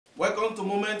Welcome to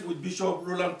Moment with Bishop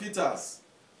Rowland.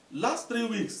 Last 3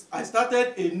 weeks, I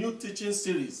started a new teaching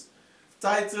series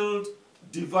titled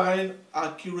Divine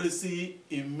Accuracy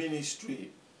in Ministry.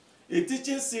 A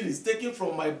teaching series taken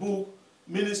from my book,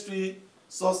 Ministry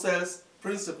Success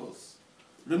Principles.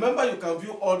 Remember, you can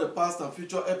view all the past and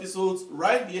future episodes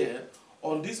right here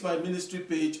on this My Ministry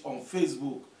page on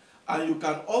Facebook. And you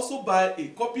can also buy a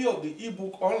copy of the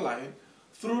ebook online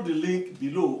through the link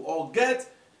below, or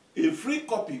get a free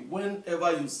copy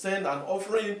whenever you send an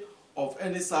offering of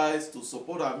any size to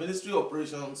support our ministry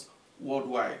operations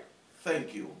worldwide.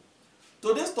 Thank you.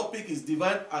 Today's topic is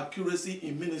Divine Accuracy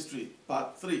in Ministry,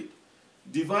 Part 3.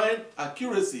 Divine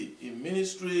Accuracy in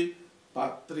Ministry,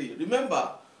 Part 3.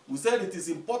 Remember, we said it is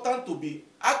important to be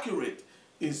accurate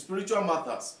in spiritual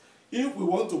matters if we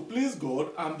want to please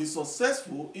God and be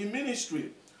successful in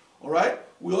ministry. Alright?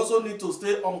 We also need to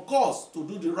stay on course to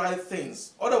do the right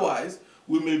things. Otherwise,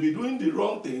 we may be doing the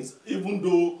wrong things even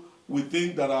though we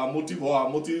think that our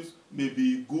motives may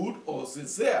be good or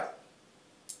sincere.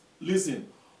 Listen,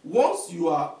 once you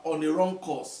are on a wrong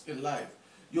course in life,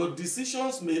 your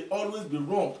decisions may always be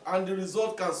wrong and the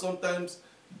result can sometimes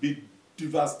be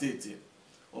devastating.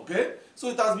 Okay? So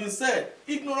it has been said,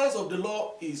 ignorance of the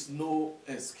law is no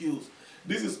excuse.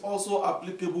 This is also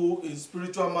applicable in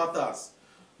spiritual matters.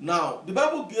 Now, the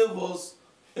Bible gave us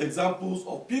examples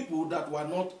of people that were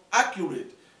not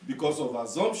accurate because of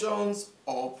assumptions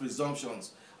or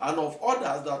presumptions, and of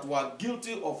others that were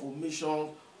guilty of omission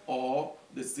or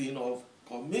the sin of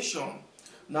commission.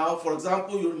 Now, for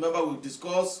example, you remember we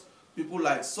discussed people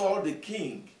like Saul the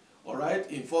king, all right,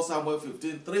 in 1 Samuel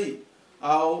 15:3,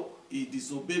 how he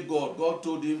disobeyed God. God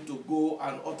told him to go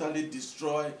and utterly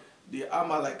destroy the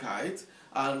Amalekites,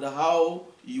 and how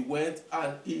he went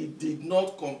and he did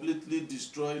not completely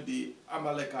destroy the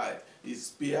Amalekite. He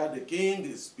spared the king,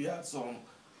 he spared some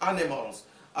animals,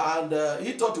 and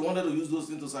he thought he wanted to use those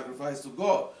things to sacrifice to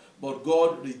God, but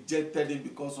God rejected him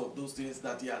because of those things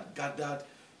that he had gathered,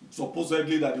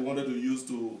 supposedly that he wanted to use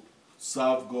to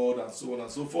serve God, and so on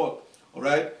and so forth. All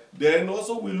right. Then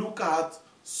also we look at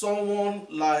someone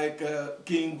like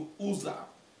King Uzzah.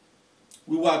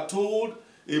 We were told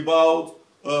about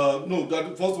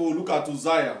first of all, look at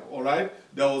Uzziah, all right?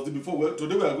 There was the before.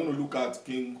 Today we are going to look at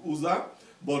King Uzzah,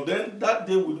 but then that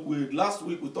day, last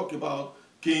week we talked about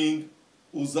King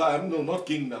Uzziah. No, not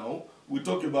king now. We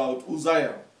talked about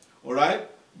Uzziah, all right?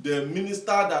 The minister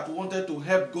that wanted to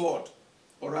help God,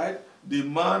 all right? The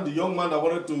young man that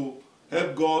wanted to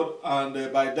help God,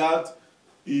 and by that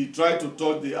he tried to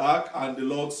touch the ark, and the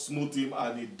Lord smote him,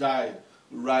 and he died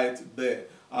right there.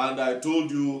 And I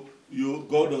told you,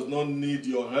 God does not need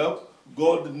your help.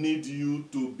 God needs you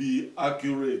to be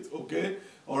accurate, okay?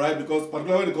 All right, because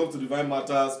particularly when it comes to divine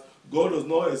matters, God does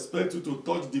not expect you to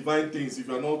touch divine things if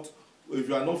you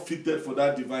are not fitted for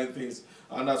that divine things.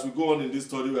 And as we go on in this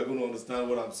study, we are going to understand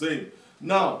what I'm saying.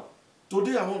 Now,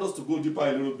 today I want us to go deeper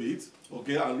a little bit,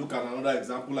 okay, and look at another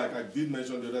example like I did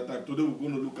mention the other time. Today we're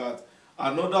going to look at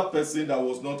another person that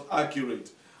was not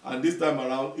accurate. And this time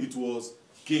around, it was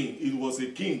king. It was a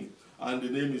king. And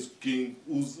the name is King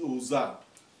Uzzah.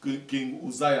 King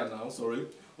Uzziah now, sorry.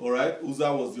 All right,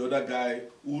 Uzzah was the other guy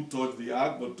who touched the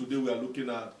ark, but today we are looking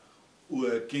at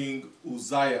King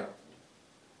Uzziah.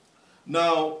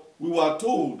 Now, we were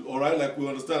told, all right, like we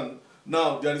understand.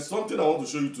 Now, there is something I want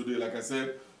to show you today, like I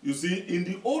said. You see, in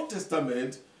the Old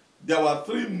Testament, there were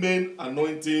 3 main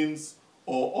anointings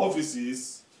or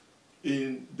offices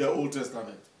in the Old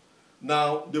Testament.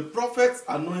 Now, the prophet's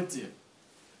anointing,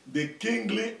 the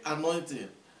kingly anointing,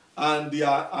 and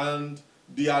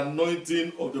the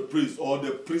anointing of the priest, or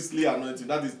the priestly anointing.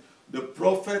 That is the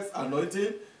prophet's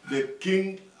anointing, the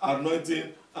king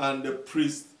anointing, and the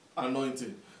priest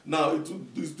anointing. Now,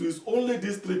 it is only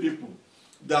these 3 people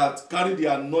that carry the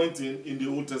anointing in the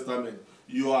Old Testament.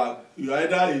 You are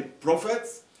either a prophet,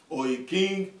 or a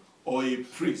king, or a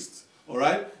priest. All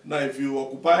right? Now, if you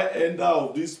occupy either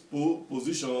of these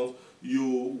positions,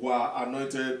 you were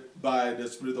anointed by the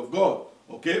Spirit of God.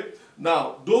 Okay?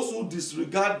 Now, those who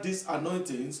disregard these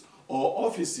anointings or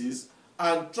offices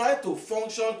and try to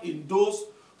function in those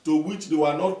to which they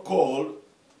were not called,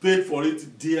 paid for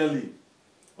it dearly.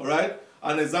 All right?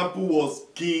 An example was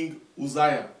King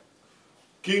Uzziah.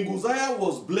 King Uzziah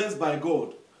was blessed by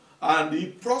God, and he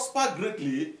prospered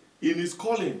greatly in his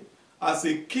calling. As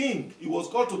a king, he was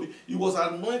called to be, he was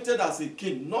anointed as a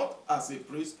king, not as a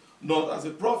priest, not as a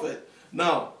prophet.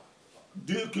 Now,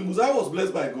 King Uzziah was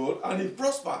blessed by God, and he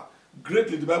prospered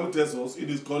greatly, the Bible tells us, in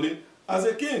his calling as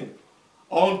a king,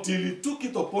 until he took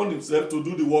it upon himself to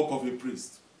do the work of a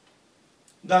priest.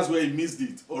 That's where he missed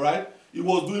it, all right? He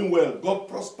was doing well. God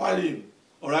prospered him,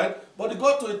 all right? But it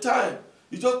got to a time,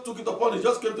 he just took it upon, he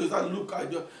just came to his hand, look,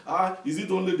 is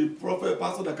it only the prophet,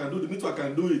 pastor that can do it? Me too, I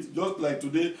can do it. Just like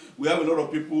today, we have a lot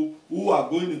of people who are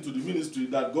going into the ministry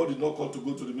that God did not call to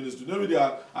go to the ministry. Maybe they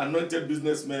are anointed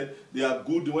businessmen, they are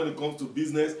good when it comes to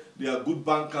business, they are good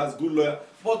bankers, good lawyers.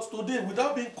 But today,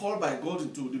 without being called by God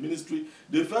into the ministry,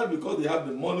 they felt because they have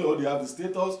the money or they have the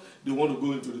status, they want to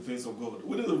go into the things of God.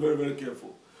 We need to be very, very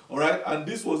careful. All right? And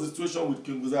this was the situation with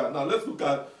King Uzziah. Now, let's look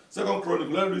at 2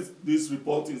 Chronicles. Let's read this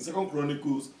report in 2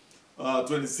 Chronicles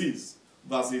 26,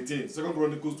 verse 18. 2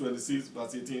 Chronicles 26,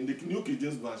 verse 18. In the New King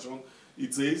James Version,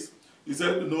 it says, he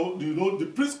said,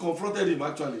 the priest confronted him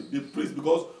actually. The priest,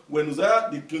 because when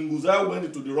the King Uzziah went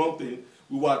into the wrong thing,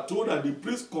 we were told that the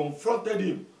priest confronted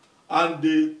him and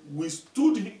they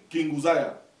withstood King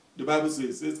Uzziah. The Bible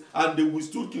says, and they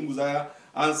withstood King Uzziah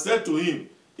and said to him,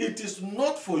 it is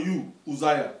not for you,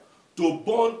 Uzziah, to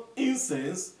burn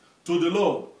incense to the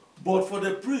Lord, but for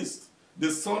the priest,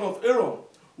 the son of Aaron,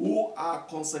 who are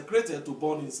consecrated to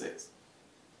burn incense.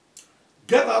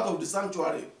 Get out of the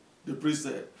sanctuary, the priest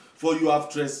said, for you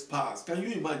have trespassed. Can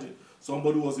you imagine?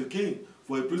 Somebody was a king,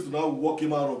 for a priest to now walk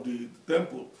him out of the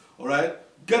temple. All right?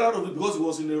 Get out of it, because he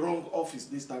was in the wrong office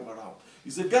this time around. He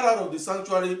said, get out of the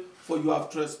sanctuary, for you have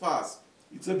trespassed.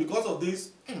 He said, because of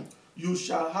this, you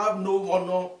shall have no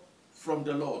honor from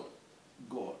the Lord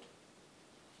God.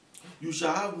 You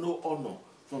shall have no honor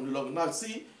from the Lord. Now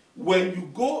see, when you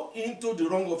go into the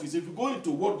wrong office, if you go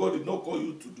into what God did not call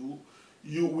you to do,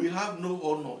 you will have no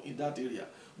honor in that area.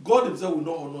 God himself will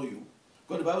not honor you.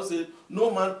 Because the Bible says,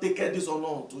 no man taketh this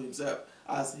honor unto himself,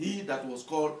 as he that was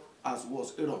called as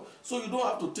was Aaron. So you don't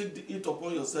have to take it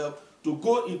upon yourself to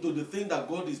go into the thing that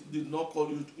God did not call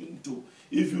you into.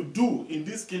 If you do in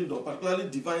this kingdom, particularly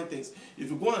divine things,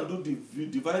 if you go and do the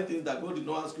divine things that God did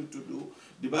not ask you to do,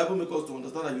 the Bible makes us to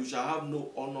understand that you shall have no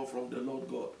honor from the Lord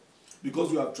God,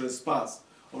 because you have trespassed.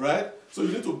 All right? So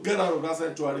you need to get out of that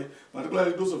sanctuary,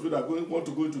 particularly those of you that want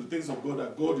to go into the things of God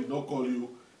that God did not call you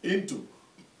into.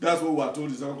 That's what we are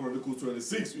told in 2 Chronicles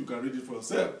 26. You can read it for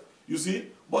yourself. You see?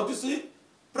 But you see,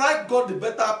 pride got the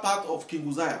better part of King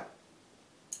Uzziah,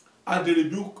 and the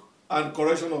rebuke and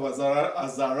correction of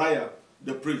Azariah,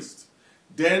 the priest.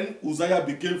 Then Uzziah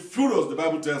became furious, the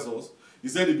Bible tells us. He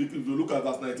said, if you look at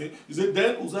verse 19, he said,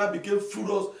 then Uzziah became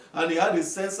furious, and he had a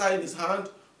censer in his hand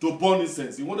to burn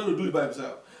incense. He wanted to do it by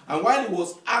himself. And while he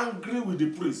was angry with the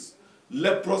priest,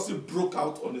 leprosy broke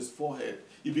out on his forehead.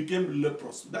 He became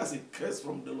leprous. That's a curse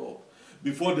from the Lord.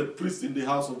 Before the priest in the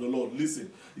house of the Lord.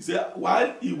 Listen. He said,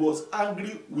 while he was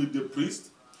angry with the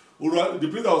priest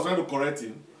that was trying to correct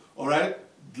him, all right,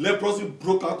 leprosy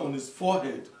broke out on his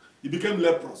forehead. He became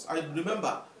leprous. I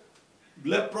remember,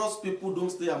 leprous people don't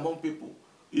stay among people.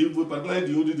 If we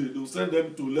particularly the older day, they will send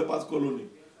them to lepers colony.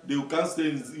 They can't stay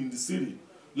in the city.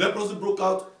 Leprosy broke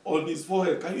out on his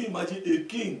forehead. Can you imagine a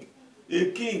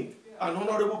king, an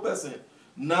honorable person?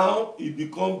 Now he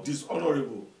becomes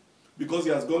dishonorable because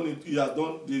he has done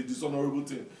the dishonorable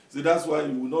thing. So that's why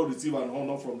he will not receive an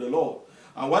honor from the Lord.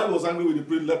 And while he was angry with the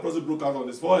priest, leprosy broke out on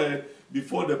his forehead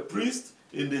before the priest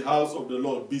in the house of the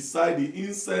Lord, beside the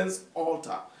incense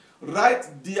altar. Right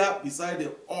there beside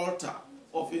the altar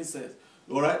of incense.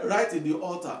 All right, right in the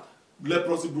altar,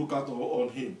 leprosy broke out on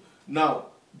him. Now,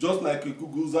 just like in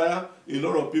Uzziah, a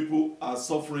lot of people are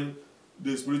suffering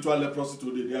the spiritual leprosy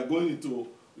today.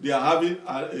 They are having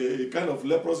a kind of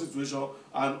leprosy situation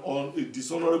and on a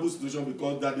dishonorable situation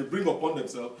because that they bring upon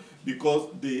themselves because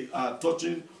they are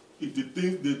touching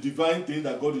the divine thing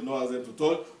that God did not ask them to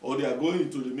touch, or they are going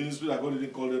into the ministry that God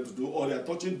didn't call them to do, or they are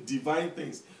touching divine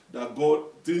things that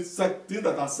things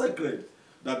that are sacred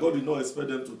that God did not expect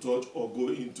them to touch or go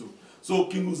into. So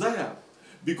King Uzziah,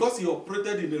 because he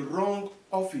operated in the wrong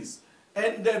office,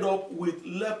 ended up with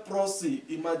leprosy.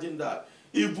 Imagine that,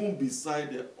 even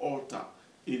beside the altar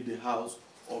in the house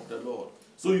of the Lord.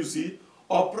 So you see,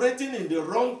 operating in the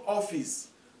wrong office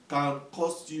can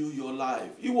cost you your life.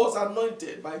 He was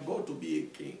anointed by God to be a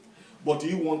king, but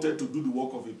he wanted to do the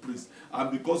work of a priest. And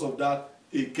because of that,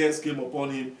 a curse came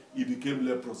upon him. He became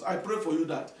leprous. I pray for you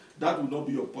that that will not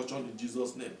be your portion in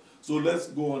Jesus' name. So let's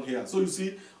go on here. So you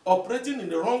see, operating in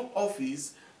the wrong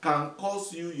office can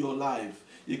cost you your life.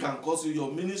 It can cost you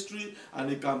your ministry,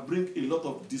 and it can bring a lot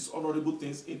of dishonorable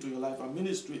things into your life and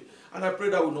ministry. And I pray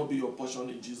that will not be your portion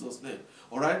in Jesus' name.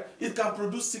 All right? It can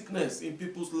produce sickness in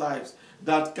people's lives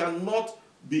that cannot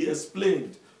be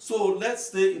explained. So let's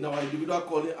stay in our individual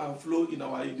calling and flow in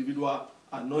our individual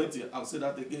anointing. I'll say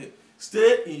that again.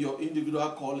 Stay in your individual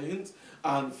callings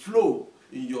and flow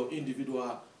in your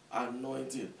individual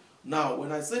anointing. Now,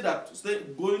 when I say that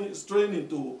straying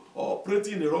into or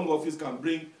operating in the wrong office can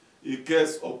bring a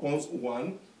curse upon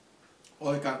one,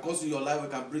 or it can cost you your life, or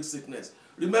it can bring sickness.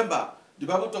 Remember, the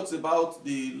Bible talks about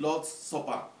the Lord's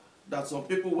Supper, that some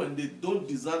people, when they don't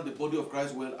discern the body of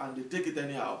Christ well and they take it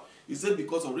anyhow, he said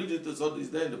because of, read it, so it's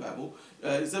there in the Bible,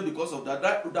 he said because of that,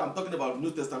 I'm talking about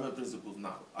New Testament principles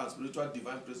now, and spiritual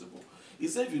divine principle. He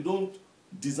said if you don't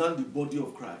discern the body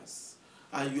of Christ,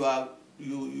 and you are,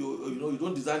 you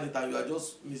don't design it, and you are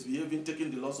just misbehaving,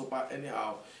 taking the Lord's Supper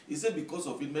anyhow, he said because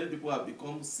of it, many people have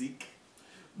become sick,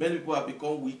 many people have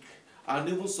become weak, and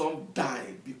even some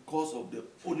die because of the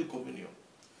Holy Communion.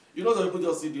 You know, some people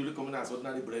just see the Holy Communion as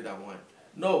ordinary bread and wine.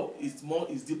 No, it's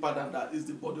deeper than that. It's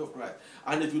the body of Christ.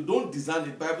 And if you don't discern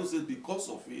it, the Bible says because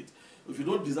of it, if you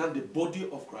don't discern the body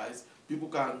of Christ, people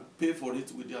can pay for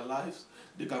it with their lives.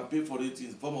 They can pay for it in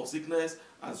the form of sickness,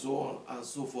 and so on and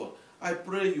so forth. I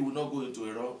pray you will not go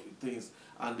into wrong things,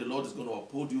 and the Lord is going to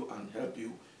uphold you and help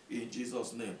you in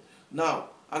Jesus' name. Now,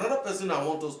 another person I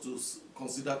want us to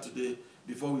consider today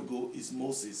before we go is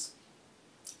Moses.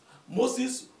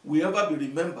 Moses will ever be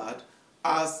remembered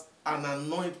as an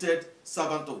anointed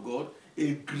servant of God,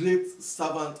 a great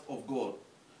servant of God.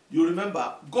 You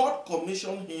remember, God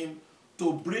commissioned him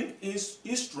to bring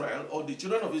Israel, or the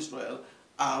children of Israel,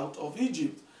 out of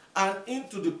Egypt and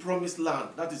into the promised land,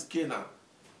 that is Canaan.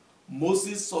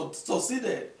 Moses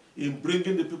succeeded in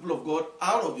bringing the people of God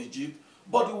out of Egypt,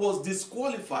 but he was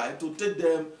disqualified to take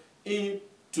them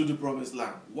into the promised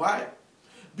land. Why?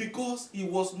 Because he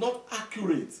was not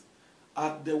accurate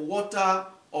at the water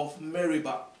of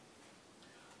Meribah.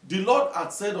 The Lord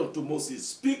had said unto Moses,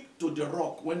 speak to the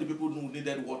rock when the people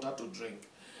needed water to drink.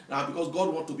 Now, because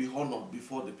God wants to be honored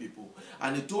before the people.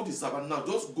 And he told his servant, now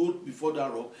just go before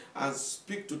that rock and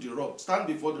speak to the rock. Stand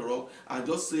before the rock and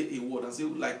just say a word, and say,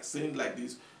 like saying like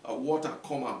this, water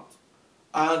come out.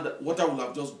 And water will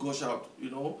have just gushed out,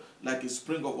 you know, like a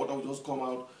spring of water will just come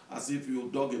out, as if you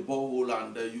dug a borehole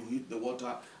and you hit the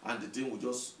water, and the thing will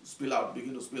just spill out,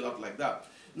 begin to spill out like that.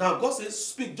 Now God says,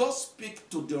 speak, just speak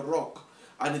to the rock,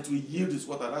 and it will yield its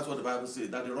water. That's what the Bible says,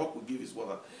 that the rock will give its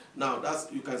water. Now, that's,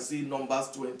 you can see Numbers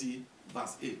 20,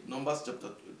 verse 8. Numbers chapter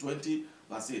 20,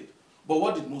 verse 8. But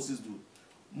what did Moses do?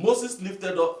 Moses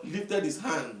lifted his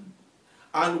hand,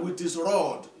 and with his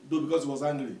rod, because he was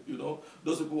angry, you know,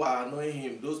 those people were annoying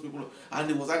him, those people, and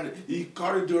he was angry. He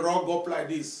carried the rock up like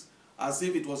this, as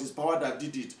if it was his power that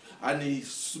did it, and he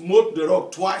smote the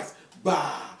rock twice.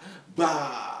 Bah,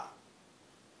 bah.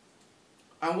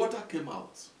 And water came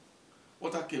out.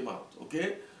 Water came out,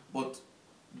 okay? But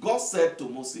God said to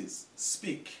Moses,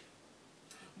 speak.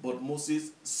 But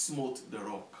Moses smote the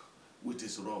rock with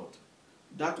his rod.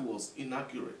 That was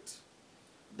inaccurate.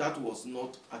 That was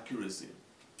not accuracy.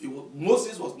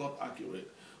 Moses was not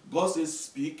accurate. God says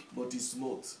speak, but he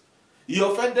smote. He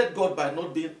offended God by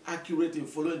not being accurate in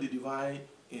following the divine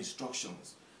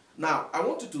instructions. Now, I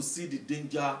want you to see the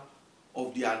danger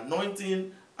of the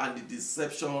anointing and the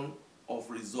deception of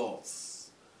results.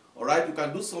 All right, you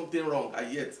can do something wrong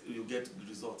and yet you get the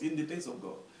result in the things of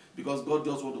God, because God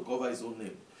just wants to cover his own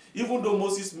name. Even though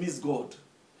Moses missed God,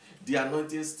 the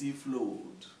anointing still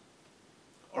flowed.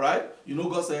 All right, you know,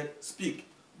 God said speak,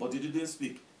 but he didn't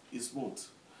speak. He smote.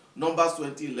 Numbers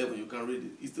 20:11, you can read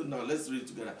it. Now let's read it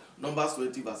together. Numbers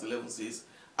 20 verse 11 says,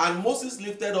 and Moses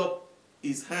lifted up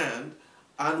his hand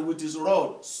and with his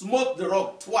rod smote the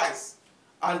rock twice,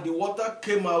 and the water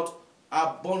came out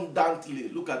abundantly.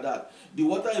 Look at that. The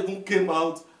water even came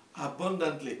out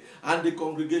abundantly, and the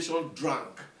congregation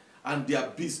drank, and their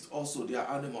beasts also, their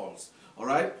animals. All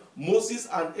right. Moses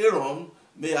and Aaron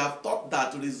may have thought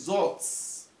that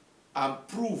results and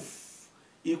proof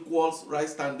equals right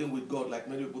standing with God, like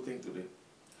many people think today.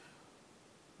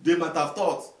 They might have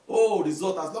thought, oh,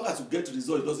 result, as long as you get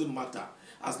result, it doesn't matter.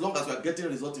 As long as you are getting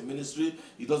result in ministry,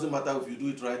 it doesn't matter if you do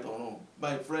it right or wrong.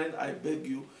 My friend, I beg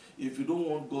you, if you don't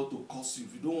want God to curse you,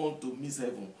 if you don't want to miss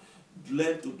heaven,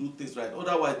 learn to do things right.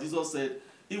 Otherwise, Jesus said,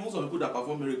 even some people that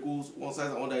perform miracles, one sign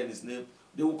and wonder in his name,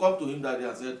 they will come to him that day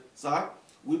and said, sir,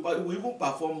 we even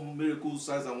perform miracles,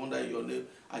 signs and wonder in your name.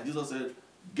 And Jesus said,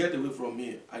 get away from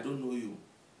me, I don't know you.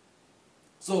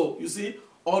 So, you see,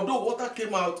 although water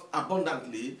came out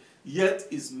abundantly, yet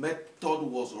his method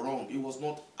was wrong. It was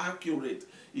not accurate.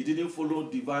 He didn't follow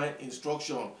divine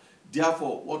instruction.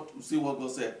 Therefore, see what God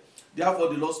said. Therefore,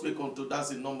 the Lord spake unto,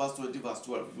 that's in Numbers 20 verse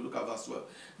 12, if you look at verse 12.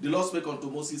 The Lord spake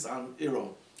unto Moses and Aaron,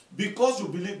 because you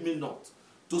believe me not,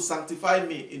 to sanctify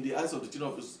me in the eyes of the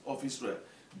children of Israel,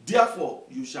 therefore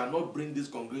you shall not bring this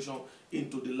congregation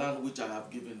into the land which I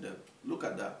have given them. Look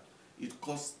at that. It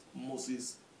cost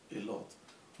Moses a lot.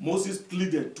 Moses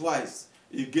pleaded twice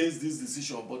against this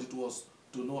decision, but it was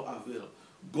to no avail.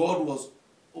 God was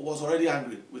already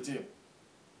angry with him.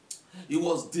 He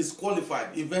was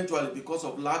disqualified eventually because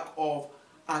of lack of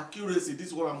accuracy. This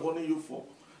is what I'm warning you for.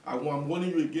 I'm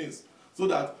warning you against. So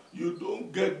that you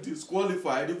don't get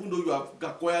disqualified even though you have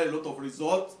acquired a lot of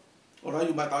results. Alright,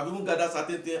 you might have even gathered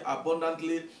certain things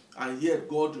abundantly and yet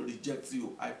God rejects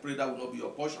you. I pray that will not be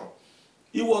your portion.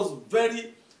 He was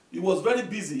very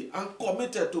busy and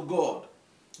committed to God,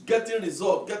 getting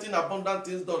results, getting abundant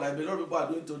things done, like a lot of people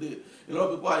are doing today. A lot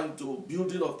of people are into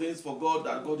building of things for God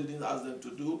that God didn't ask them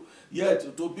to do.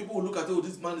 Yet, to people who look at, oh,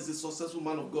 this man is a successful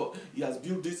man of God. He has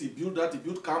built this, he built that, he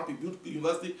built camp, he built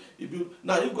university, he built.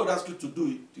 Now, if God asks you to do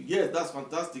it, yes, that's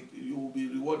fantastic. You will be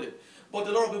rewarded. But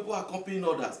a lot of people are copying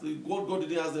others. God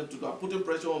didn't ask them to do. Putting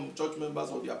pressure on church members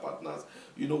or their partners.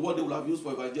 You know what they will have used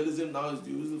for evangelism now is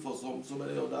using for so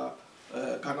many other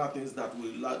kind of things that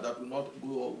will not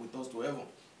go with us to heaven.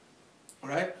 All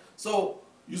right. So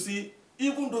you see,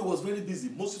 even though he was very busy,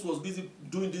 Moses was busy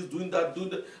doing this, doing that,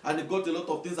 and he got a lot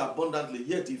of things abundantly.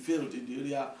 Yet he failed in the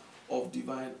area of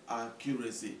divine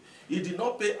accuracy. He did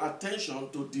not pay attention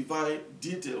to divine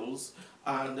details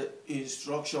and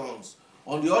instructions.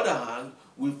 On the other hand,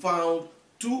 we found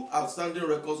two outstanding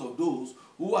records of those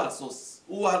who had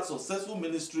successful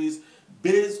ministries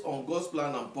based on God's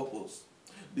plan and purpose.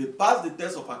 They passed the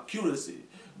test of accuracy.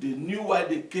 They knew why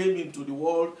they came into the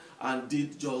world and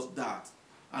did just that.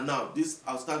 And now these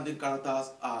outstanding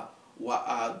characters are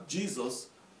Jesus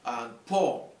and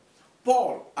Paul.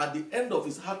 Paul, at the end of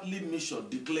his earthly mission,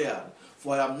 declared,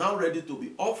 "For I am now ready to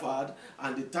be offered,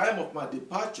 and the time of my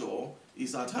departure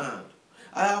is at hand.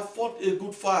 I have fought a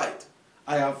good fight.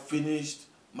 I have finished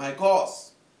my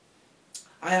course.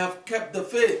 I have kept the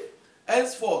faith.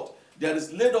 Henceforth, there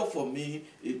is laid up for me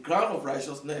a crown of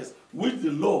righteousness, which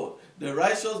the Lord, the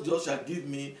righteous judge, shall give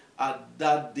me at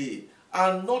that day.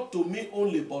 And not to me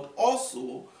only, but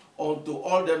also unto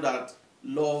all them that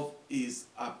love is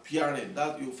appearing."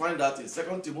 That you find that in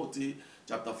 2 Timothy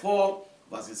chapter 4,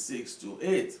 verses 6 to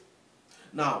 8.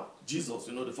 Now, Jesus,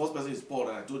 the first person is Paul,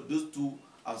 and I told these two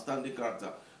outstanding characters.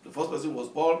 The first person was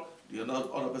Paul, the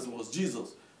other person was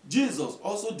Jesus. Jesus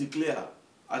also declared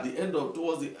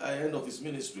towards the end of his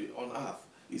ministry on earth,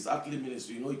 his earthly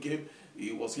ministry.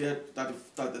 He was here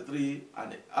 33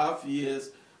 and a half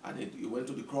years, and he went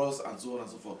to the cross and so on and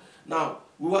so forth. Now,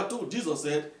 we were told, Jesus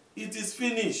said, "It is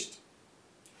finished."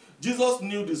 Jesus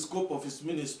knew the scope of his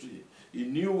ministry. He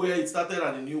knew where it started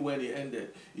and he knew when it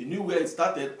ended. He knew where it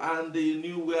started and he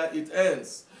knew where it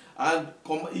ends. And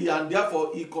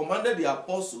therefore he commanded the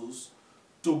apostles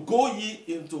to go ye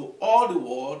into all the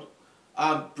world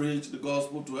and preach the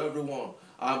gospel to everyone.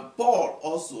 And Paul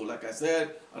also, like I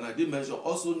said, and I did mention,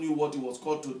 also knew what he was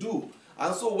called to do.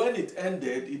 And so when it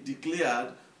ended,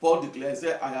 Paul declared, he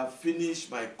said, "I have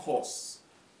finished my course."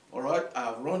 All right, I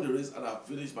have run the race and I have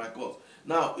finished my course.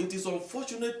 Now, it is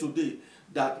unfortunate today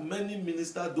that many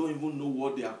ministers don't even know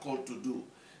what they are called to do.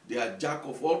 They are jack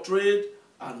of all trade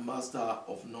and master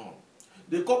of none.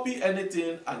 They copy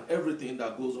anything and everything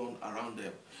that goes on around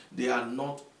them. They are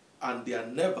not, and they are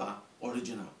never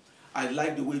original. I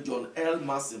like the way John L.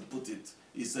 Mason put it.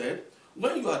 He said,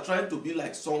 "When you are trying to be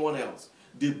like someone else,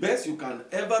 the best you can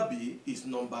ever be is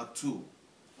number 2.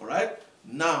 All right?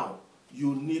 Now,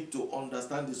 you need to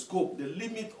understand the scope, the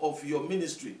limit of your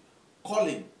ministry,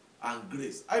 calling, and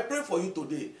grace. I pray for you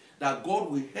today that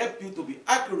God will help you to be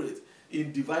accurate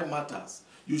in divine matters.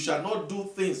 You shall not do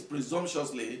things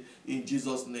presumptuously in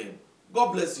Jesus' name.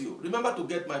 God bless you. Remember to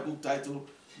get my book titled,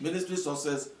 Ministry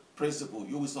Success Principle.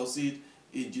 You will succeed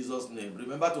in Jesus' name.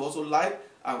 Remember to also like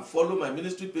and follow my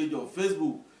ministry page on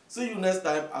Facebook. See you next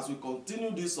time as we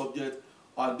continue this subject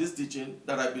on this teaching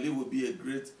that I believe will be a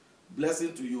great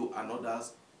blessing to you and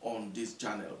others on this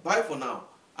channel. Bye for now,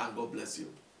 and God bless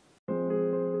you.